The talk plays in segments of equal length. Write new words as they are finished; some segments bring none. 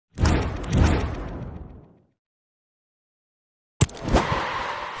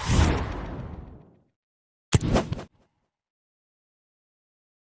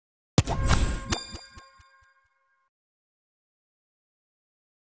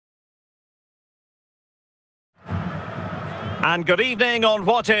And good evening on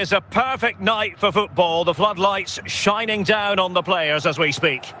what is a perfect night for football. The floodlights shining down on the players as we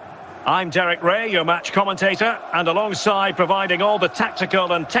speak. I'm Derek Ray, your match commentator, and alongside providing all the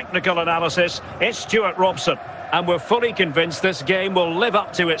tactical and technical analysis, it's Stuart Robson. And we're fully convinced this game will live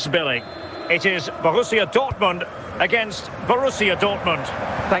up to its billing. It is Borussia Dortmund against Borussia Dortmund.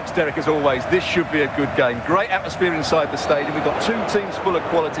 Thanks, Derek, as always. This should be a good game. Great atmosphere inside the stadium. We've got two teams full of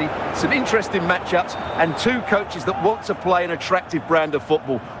quality, some interesting matchups, and two coaches that want to play an attractive brand of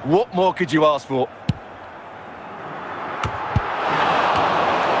football. What more could you ask for?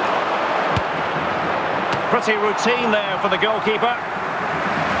 Pretty routine there for the goalkeeper.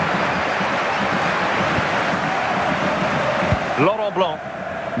 Laurent Blanc.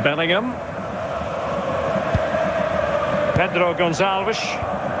 Bellingham. Pedro Gonçalves.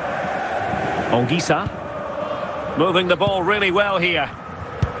 Anguissa. Moving the ball really well here.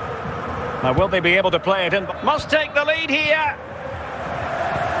 Now, will they be able to play it in? Must take the lead here.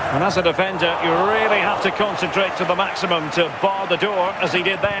 And as a defender, you really have to concentrate to the maximum to bar the door, as he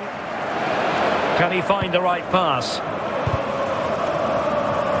did then. Can he find the right pass?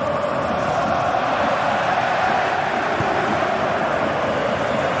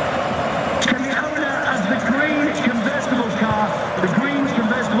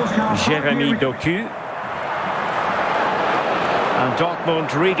 Jeremy Doku. And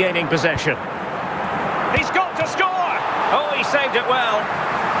Dortmund regaining possession. He's got to score! Oh, he saved it well.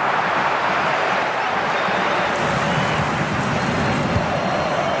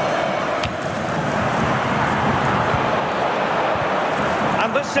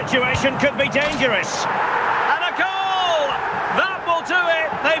 And this situation could be dangerous. And a goal! That will do it.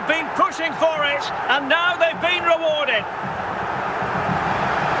 They've been pushing for it, and now they've been rewarded.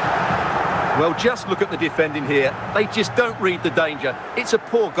 Well, just look at the defending here. They just don't read the danger. It's a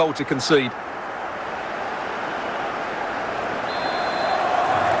poor goal to concede.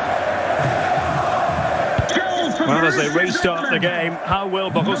 Well, as they restart the game, how will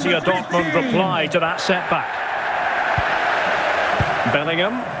Borussia Dortmund reply to that setback?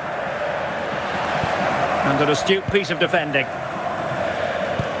 Bellingham. And an astute piece of defending.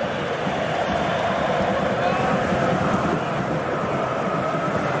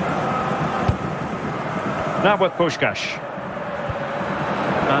 Now with Puskás.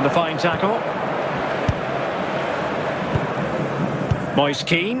 And a fine tackle. Moise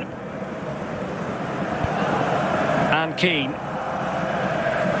Kean. And Kean.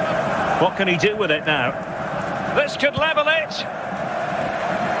 What can he do with it now? This could level it.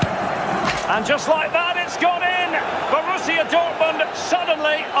 And just like that, it's gone in. Borussia Dortmund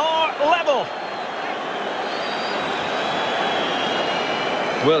suddenly are level.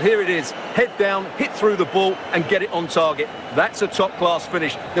 Well, here it is. Head down, hit through the ball and get it on target. That's a top-class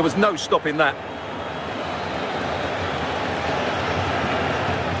finish. There was no stopping that.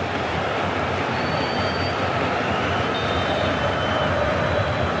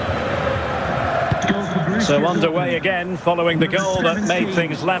 So underway again following the goal that made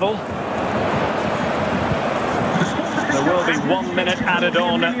things level. There will be 1 minute added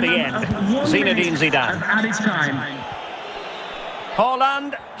on at the end. Zinedine Zidane.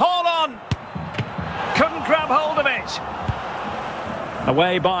 Haaland, hold on! Couldn't grab hold of it.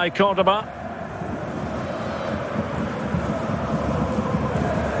 Away by Cordoba.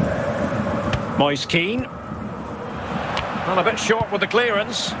 Moise Kean. Well, a bit short with the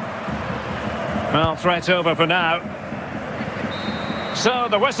clearance. Well, threat over for now. So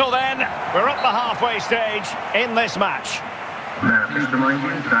the whistle then. We're at the halfway stage in this match. Now, please remind you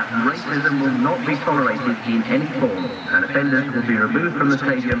that racism will not be tolerated in any form, and offenders will be removed from the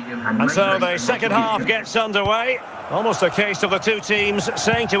stadium. And so the second half gets underway. Almost a case of the two teams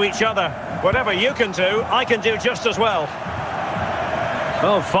saying to each other, whatever you can do, I can do just as well.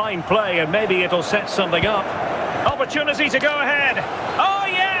 Oh, fine play, and maybe it'll set something up. Opportunity to go ahead. Oh,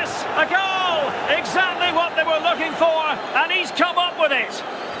 yes, a goal! Exactly what they were looking for, and he's come up with it.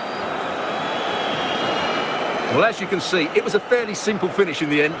 Well, as you can see, it was a fairly simple finish in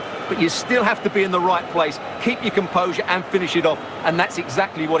the end, but you still have to be in the right place, keep your composure and finish it off, and that's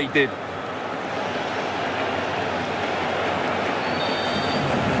exactly what he did.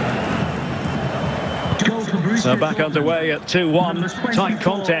 So back underway at 2-1, tight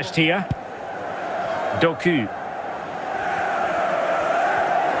contest here. Doku.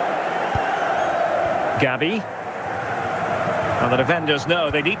 Gabi. And the defenders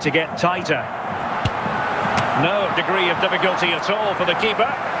know they need to get tighter. No degree of difficulty at all for the keeper.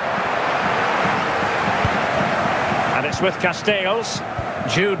 And it's with Castells.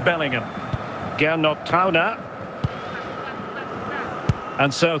 Jude Bellingham. Gernot Trauner.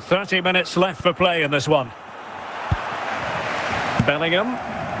 And so 30 minutes left for play in this one. Bellingham.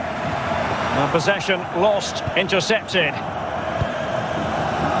 And possession lost, intercepted.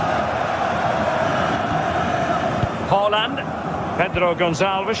 Haaland. Pedro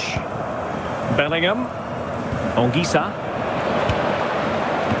Gonçalves. Bellingham. Ongisa.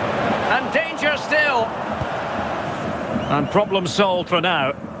 And danger still. And problem solved for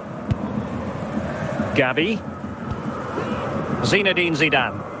now. Gabi. Zinedine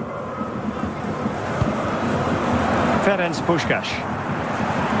Zidane. Ferenc Puskás.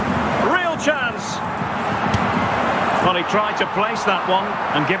 Real chance. Well, he tried to place that one,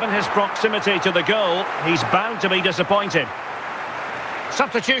 and given his proximity to the goal, he's bound to be disappointed.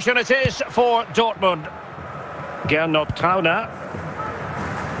 Substitution it is for Dortmund. Gernot Trauner.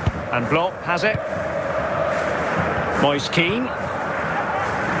 And Blanc has it. Moise Kean.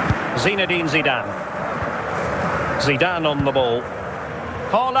 Zinedine Zidane. Zidane on the ball.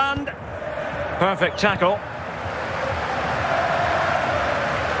 Haaland. Perfect tackle.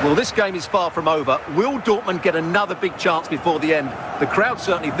 Well, this game is far from over. Will Dortmund get another big chance before the end? The crowd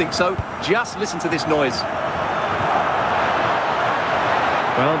certainly think so. Just listen to this noise.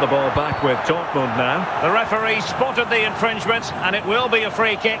 Well, the ball back with Dortmund now. The referee spotted the infringement, and it will be a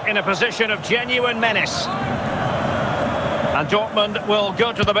free kick in a position of genuine menace. And Dortmund will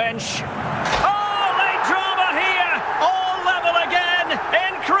go to the bench. Oh, late drama here! All level again!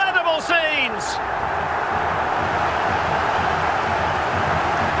 Incredible scenes!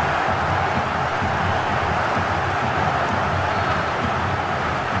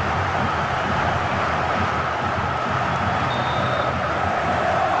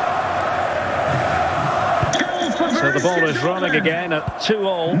 So the ball is running again at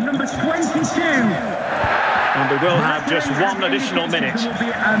 2-2. Number 22. And we will have just one additional minute.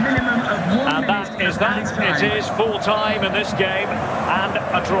 And that is that. It is full time in this game and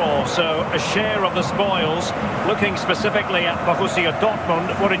a draw. So a share of the spoils. Looking specifically at Borussia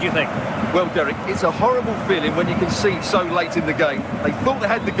Dortmund, what did you think? Well, Derek, it's a horrible feeling when you concede so late in the game. They thought they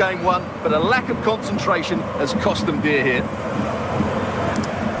had the game won, but a lack of concentration has cost them dear here.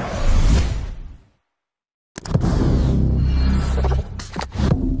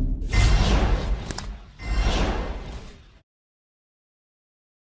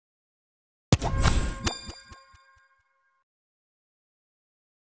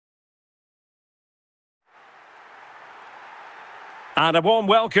 And a warm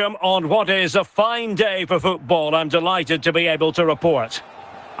welcome on what is a fine day for football. I'm delighted to be able to report.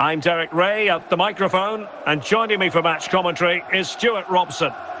 I'm Derek Ray at the microphone, and joining me for match commentary is Stuart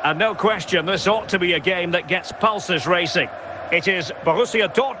Robson. And no question, this ought to be a game that gets pulses racing. It is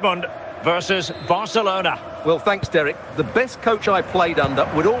Borussia Dortmund versus Barcelona. Well, thanks, Derek. The best coach I played under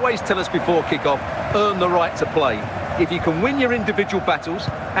would always tell us before kick-off, earn the right to play. If you can win your individual battles,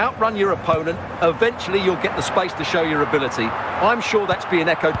 outrun your opponent, eventually you'll get the space to show your ability. I'm sure that's being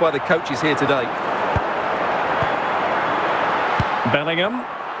echoed by the coaches here today. Bellingham.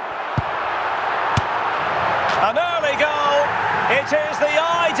 An early goal. It is the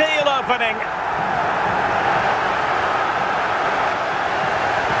ideal opening.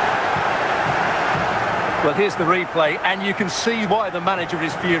 Well, here's the replay, and you can see why the manager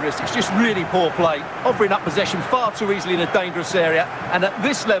is furious. It's just really poor play, offering up possession far too easily in a dangerous area. And at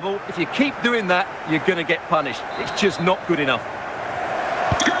this level, if you keep doing that, you're going to get punished. It's just not good enough.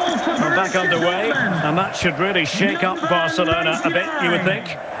 We're back underway, and that should really shake up Barcelona a bit, you would think.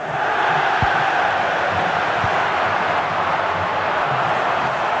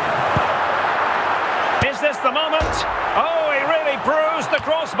 Is this the moment? Oh, he really bruised the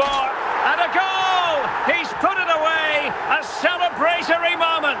crossbar. And a goal! He's put it away! A celebratory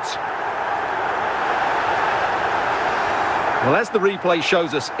moment! Well, as the replay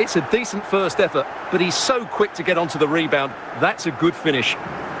shows us, it's a decent first effort, but he's so quick to get onto the rebound. That's a good finish.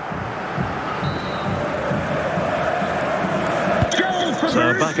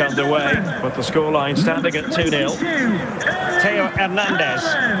 So back underway with the scoreline standing at 2-0. Theo Hernandez.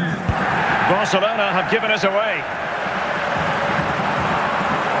 Barcelona have given us away.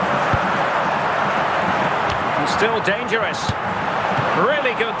 Still dangerous.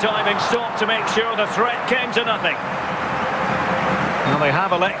 Really good diving stop to make sure the threat came to nothing. Well, they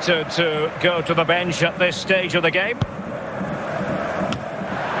have elected to go to the bench at this stage of the game.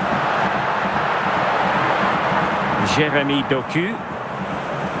 Jérémy Doku.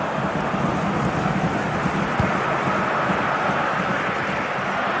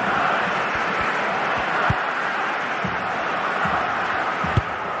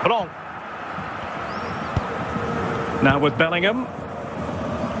 Blanc. Now with Bellingham.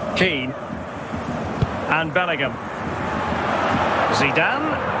 Kean. And Bellingham.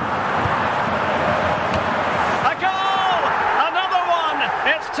 Zidane. A goal! Another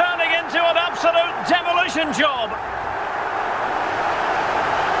absolute demolition job.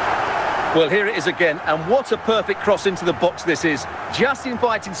 Well, here it is again, and what a perfect cross into the box this is. Just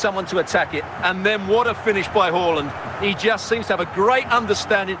inviting someone to attack it, and then what a finish by Haaland. He just seems to have a great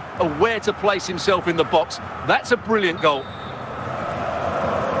understanding of where to place himself in the box. That's a brilliant goal.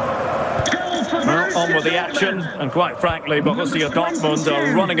 Well, on with the action, and quite frankly, Borussia Dortmund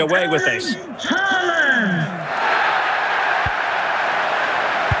are running away with this.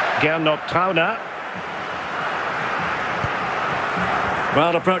 Gernot Trauner.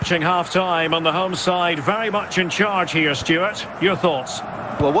 Well, approaching half-time on the home side, very much in charge here, Stuart. Your thoughts?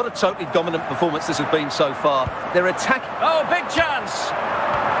 Well, what a totally dominant performance this has been so far. Their attack... Oh, big chance!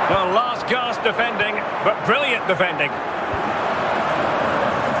 Well, last gasp defending, but brilliant defending.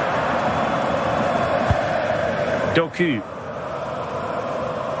 Doku.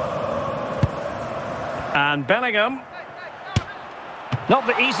 And Bellingham. Not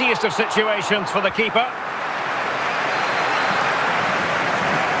the easiest of situations for the keeper.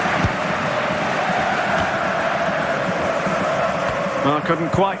 Well, couldn't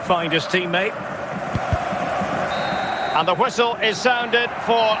quite find his teammate. And the whistle is sounded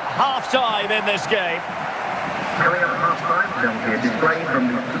for half-time in this game. Coming up at half-time, there'll be a display from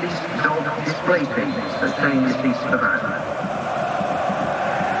the police dog display team that's playing this piece of the band.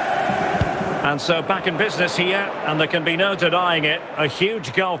 And so back in business here, and there can be no denying it. A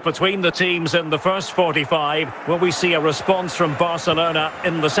huge gulf between the teams in the first 45. Will we see a response from Barcelona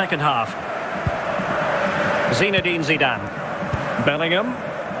in the second half? Zinedine Zidane. Bellingham.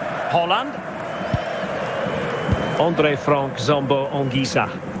 Haaland. André Frank Zambo Anguissa.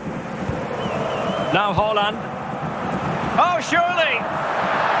 Now Haaland. Oh, surely!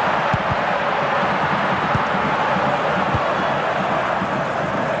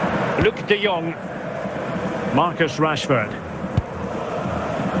 Luc de Jong. Marcus Rashford.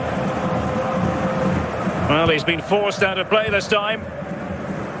 Well, he's been forced out of play this time.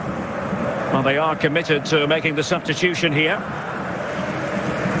 Well, they are committed to making the substitution here.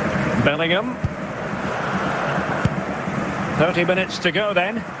 Bellingham. 30 minutes to go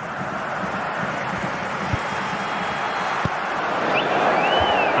then.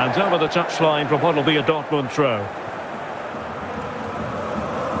 And over the touchline from what will be a Dortmund throw.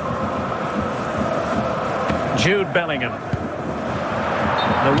 Jude Bellingham.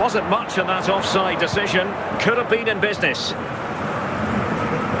 There wasn't much in that offside decision. Could have been in business.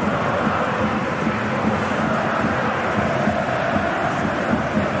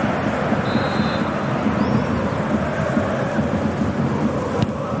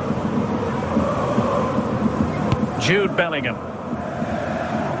 Jude Bellingham.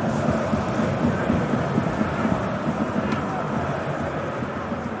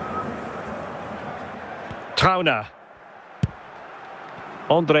 Trauner.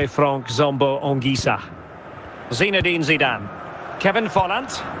 André Frank Zambo Anguissa. Zinedine Zidane. Kevin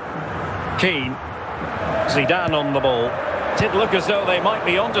Volland. Keane. Zidane on the ball. Did look as though they might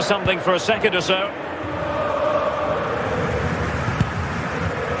be onto something for a second or so.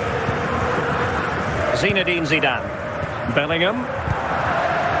 Zinedine Zidane. Bellingham.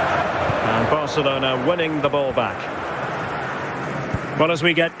 And Barcelona winning the ball back. Well, as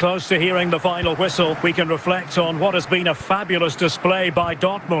we get close to hearing the final whistle, we can reflect on what has been a fabulous display by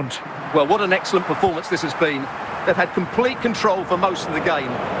Dortmund. Well, what an excellent performance this has been. They've had complete control for most of the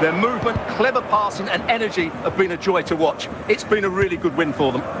game. Their movement, clever passing and energy have been a joy to watch. It's been a really good win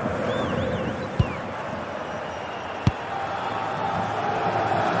for them.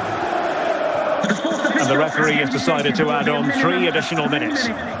 And the referee has decided to add on 3 additional minutes.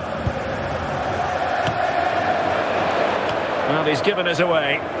 Well, he's given us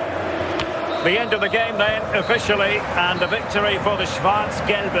away. The end of the game then, officially, and a victory for the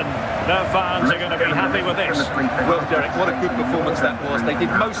Schwarz-Gelben. Their fans are going to be happy with this. Well, Derek, what a good performance that was. They did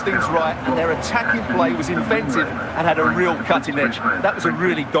most things right, and their attacking play was inventive and had a real cutting edge. That was a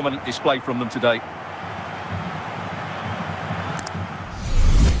really dominant display from them today.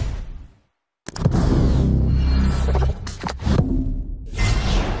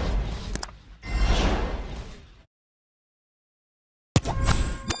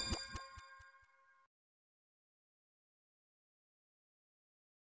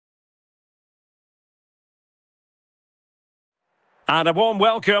 And a warm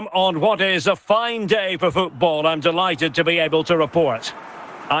welcome on what is a fine day for football. I'm delighted to be able to report.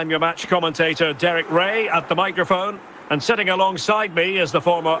 I'm your match commentator, Derek Ray, at the microphone. And sitting alongside me is the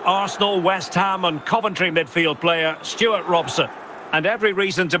former Arsenal, West Ham and Coventry midfield player, Stuart Robson. And every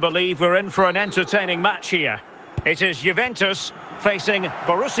reason to believe we're in for an entertaining match here. It is Juventus facing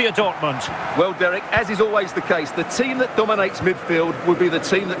Borussia Dortmund. Well, Derek, as is always the case, the team that dominates midfield will be the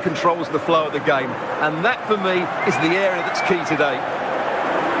team that controls the flow of the game. And that, for me, is the area that's key today.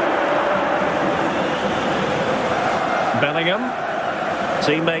 Bellingham.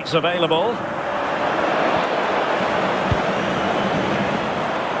 Teammates available.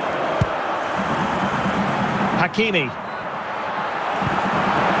 Hakimi.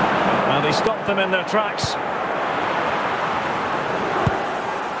 Well, they stopped them in their tracks.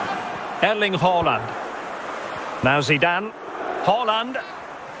 Erling Haaland. Now Zidane. Haaland.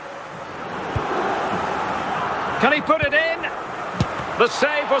 Can he put it in? The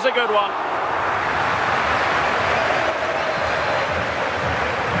save was a good one.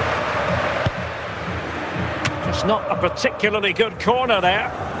 Just not a particularly good corner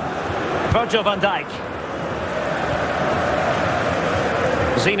there. Virgil van Dijk.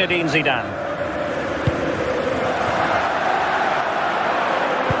 Zinedine Zidane.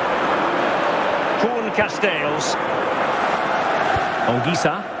 Castells.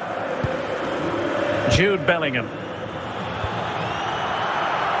 Olgisa. Jude Bellingham.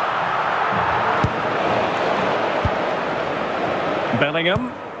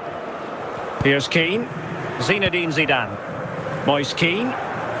 Bellingham. Here's Keane. Zinedine Zidane. Moise Keane.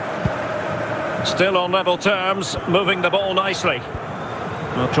 Still on level terms, moving the ball nicely.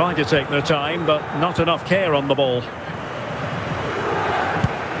 Well, trying to take their time, but not enough care on the ball.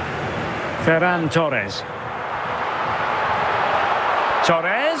 Ferran Torres.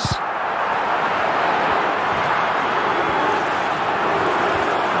 Torres.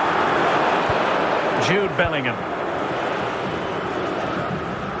 Jude Bellingham.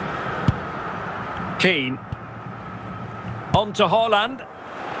 Keane. On to Haaland.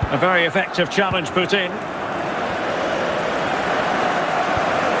 A very effective challenge put in.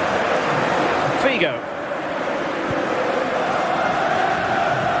 Figo.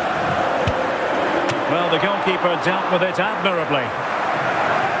 Well, the goalkeeper dealt with it admirably.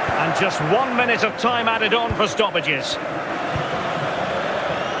 And just 1 minute of time added on for stoppages.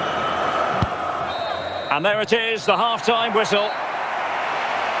 And there it is, the half-time whistle.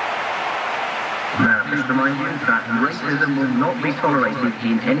 Now, please remind you that racism will not be tolerated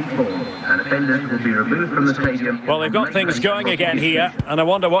in any form, and offenders will be removed from the stadium. Well, they've got things going again here, and I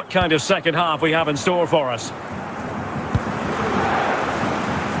wonder what kind of second half we have in store for us.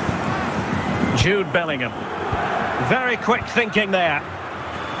 Jude Bellingham. Very quick thinking there.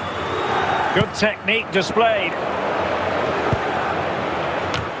 Good technique displayed.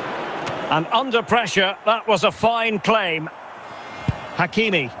 And under pressure, that was a fine claim.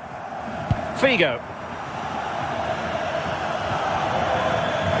 Hakimi. Figo.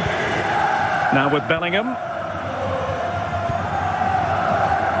 Now with Bellingham.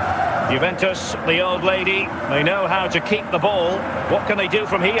 Juventus, the old lady, they know how to keep the ball. What can they do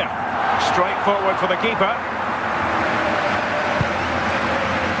from here? Straight forward for the keeper.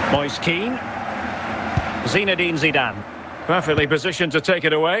 Moise Keane. Zinedine Zidane. Perfectly positioned to take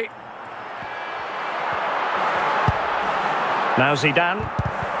it away. Now Zidane.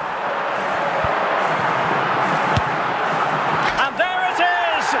 And there it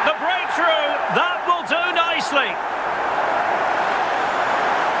is! The breakthrough! That will do nicely!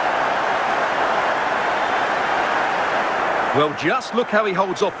 Well, just look how he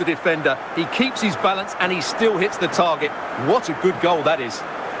holds off the defender. He keeps his balance and he still hits the target. What a good goal that is.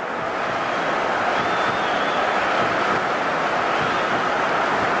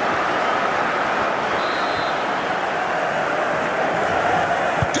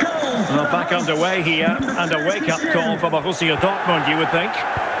 Well, back underway here, and a wake-up call for Borussia Dortmund, you would think.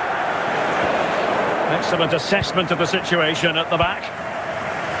 Excellent assessment of the situation at the back.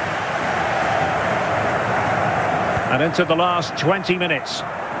 And into the last 20 minutes.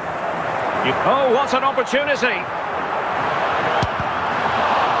 Oh, what an opportunity!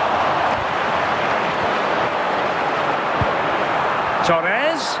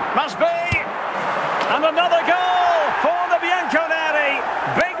 Torres, must be! And another goal for the Bianconeri!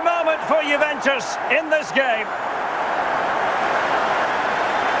 Big moment for Juventus in this game.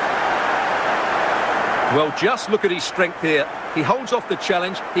 Well, just look at his strength here. He holds off the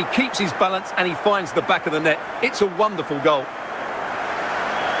challenge, he keeps his balance, and he finds the back of the net. It's a wonderful goal.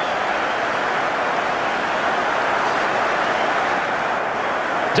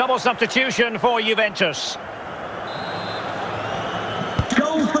 Double substitution for Juventus.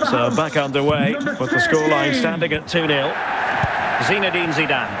 So back underway with the scoreline standing at 2-0. Zinedine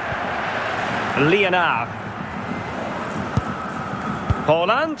Zidane. Lienard.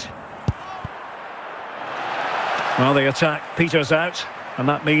 Haaland. Well, the attack peters out, and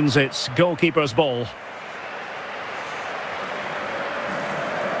that means it's goalkeeper's ball.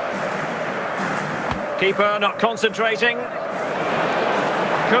 Keeper not concentrating.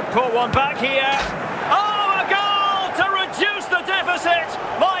 Could pull one back here. Oh, a goal to reduce the deficit.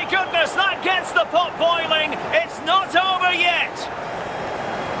 My goodness, that gets the pot boiling. It's not over yet.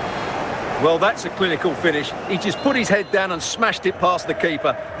 Well, that's a clinical finish. He just put his head down and smashed it past the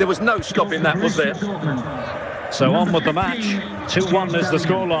keeper. There was no stopping that, was there? So on with the match. 2-1 is the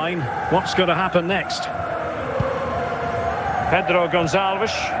scoreline. What's going to happen next? Pedro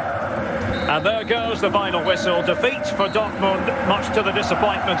Gonçalves. And there goes the final whistle. Defeat for Dortmund, much to the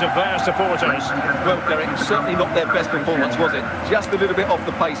disappointment of their supporters. Well, Derek, certainly not their best performance, was it? Just a little bit off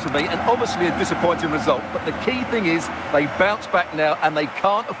the pace for me, and obviously a disappointing result. But the key thing is they bounce back now, and they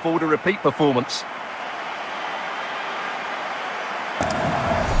can't afford a repeat performance.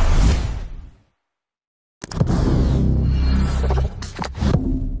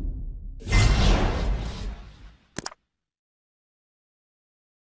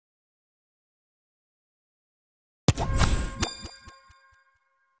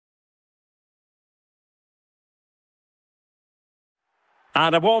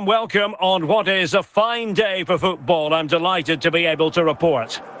 And a warm welcome on what is a fine day for football. I'm delighted to be able to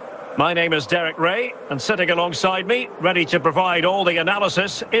report. My name is Derek Ray, and sitting alongside me, ready to provide all the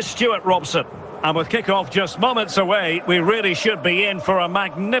analysis, is Stuart Robson. And with kick-off just moments away, we really should be in for a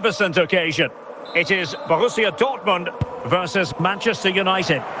magnificent occasion. It is Borussia Dortmund versus Manchester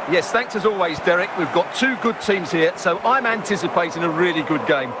United. Yes, thanks as always, Derek. We've got two good teams here, so I'm anticipating a really good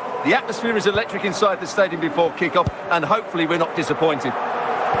game. The atmosphere is electric inside the stadium before kick-off, and hopefully we're not disappointed.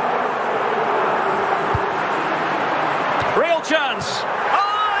 Real chance.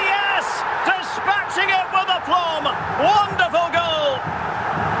 Oh, yes! Dispatching it with aplomb. Wonderful goal.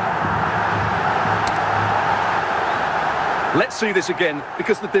 Let's see this again,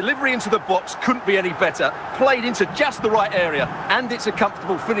 because the delivery into the box couldn't be any better. Played into just the right area, and it's a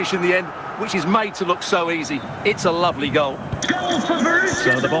comfortable finish in the end, which is made to look so easy. It's a lovely goal.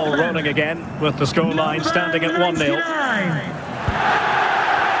 So the ball rolling again, with the scoreline standing at 1-0.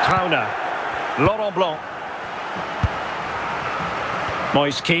 Trauner. Laurent Blanc.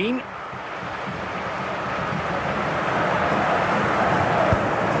 Moise Kean.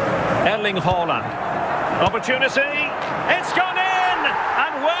 Erling Haaland. Opportunity. It's gone in!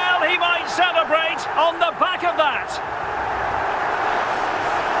 And well, he might celebrate on the back of that.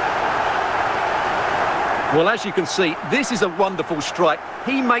 Well, as you can see, this is a wonderful strike.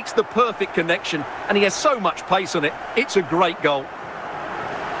 He makes the perfect connection, and he has so much pace on it. It's a great goal.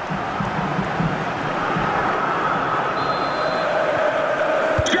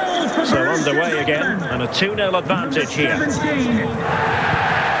 So underway again, and a 2-0 advantage here.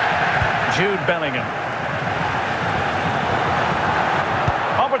 Jude Bellingham.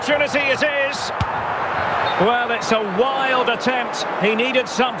 Opportunity it is. Well, it's a wild attempt. He needed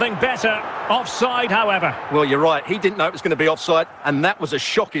something better. Offside, however. Well, you're right. He didn't know it was going to be offside, and that was a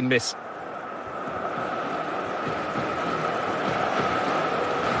shocking miss.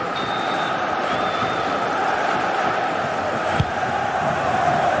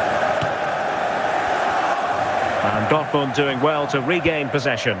 And Dortmund doing well to regain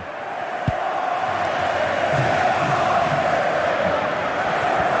possession.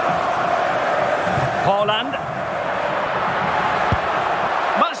 Haaland.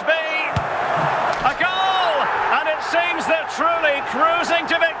 Must be a goal, and it seems they're truly cruising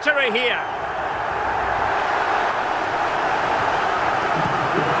to victory here.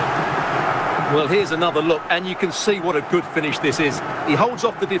 Well, here's another look, and you can see what a good finish this is. He holds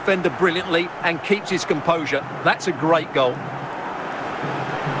off the defender brilliantly and keeps his composure. That's a great goal.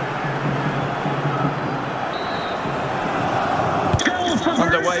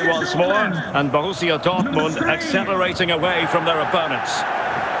 Underway once more, and Borussia Dortmund accelerating away from their opponents.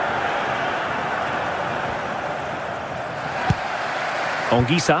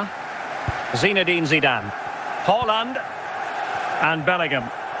 Ongisa, Zinedine Zidane, Haaland, and Bellingham.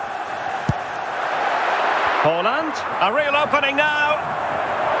 Haaland, a real opening now.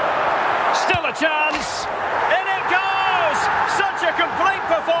 Still a chance. In it goes! Such a complete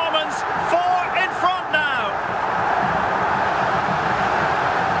performance. 4 in front now.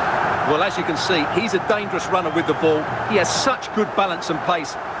 Well, as you can see, he's a dangerous runner with the ball. He has such good balance and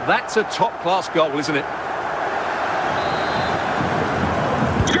pace. That's a top-class goal, isn't it?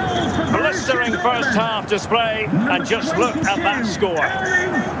 Blistering first-half display, and just look at that score.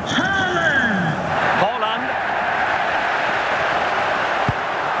 Haaland.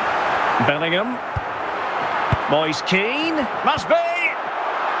 Bellingham. Moise Kean. Must be.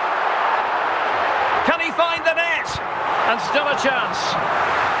 Can he find the net? And still a chance.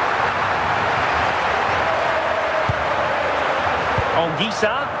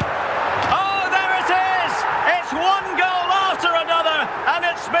 Ongisa. Oh, there it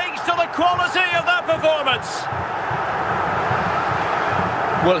quality of that performance.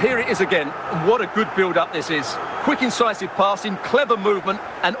 Well, here it is again. What a good build-up this is. Quick, incisive passing, clever movement,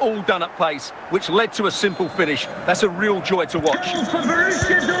 and all done at pace, which led to a simple finish. That's a real joy to watch.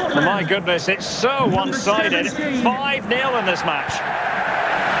 Oh, my goodness, it's so one-sided. 5-0 in this match.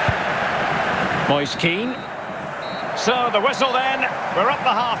 Moise Kean. So the whistle then. We're up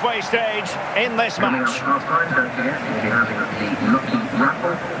the halfway stage in this Coming match. up half-time, don't forget, we'll be having the Lucky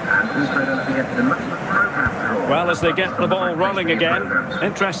Raffle, and also don't forget the Lucky Programme draw. Well, as they get the ball rolling again,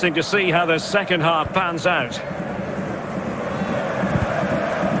 interesting to see how the second half pans out.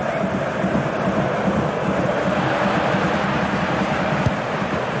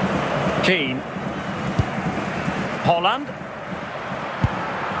 Keane. Haaland.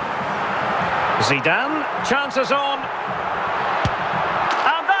 Zidane. Chances on.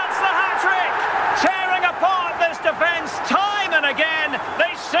 And that's the hat-trick! Tearing apart this defence time and again.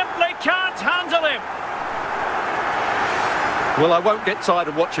 They simply can't handle him. Well, I won't get tired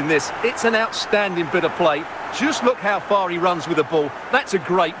of watching this. It's an outstanding bit of play. Just look how far he runs with the ball. That's a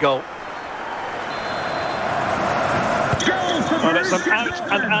great goal. Well, it's an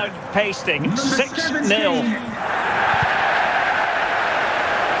out-and-out pasting. 6-0.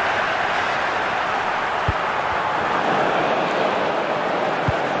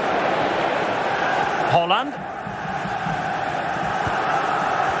 Haaland.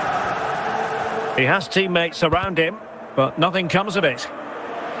 He has teammates around him, but nothing comes of it.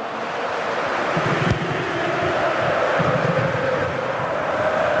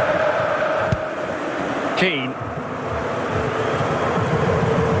 Keane.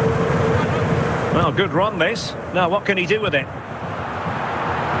 Well, good run this. Now what can he do with it?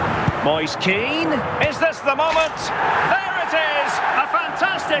 Moise Kean. Is this the moment? There it is! A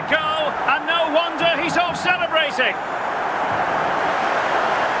fantastic goal, and no wonder he's off celebrating.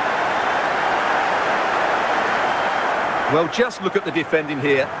 Well, just look at the defending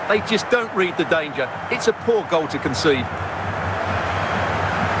here. They just don't read the danger. It's a poor goal to concede.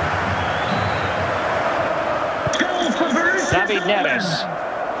 David Neres.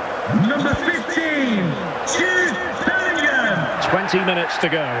 Number 15, Jude Bellingham. 20 minutes to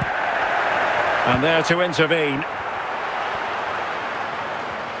go. And there to intervene.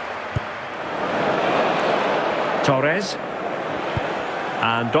 Torres.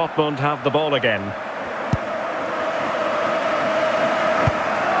 And Dortmund have the ball again.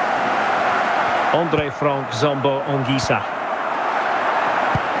 Andre Frank Zombo Ongisa.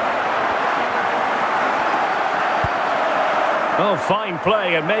 Oh, fine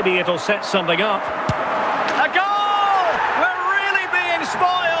play, and maybe it'll set something up. A goal! We're really being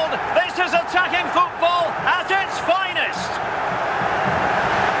spoiled. This is attacking football at its finest.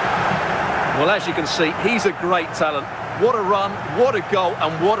 Well, as you can see, he's a great talent. What a run, what a goal,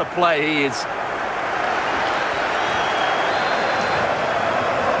 and what a player he is.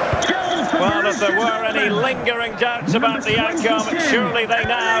 Well, if there were any lingering doubts about the outcome, surely they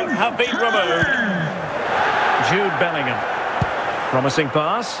now have been removed. Jude Bellingham. Promising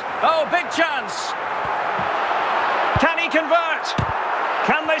pass. Oh, big chance. Can he convert?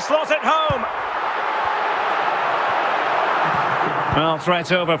 Can they slot it home? Well,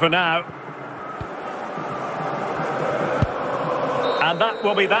 threat over for now. And that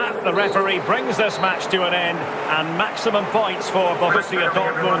will be that. The referee brings this match to an end, and maximum points for Borussia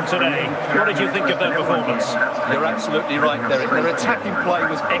Dortmund today. What did you think of their performance? You're absolutely right, Derek. Their attacking play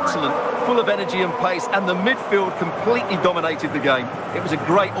was excellent, full of energy and pace, and the midfield completely dominated the game. It was a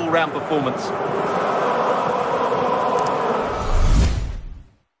great all-round performance.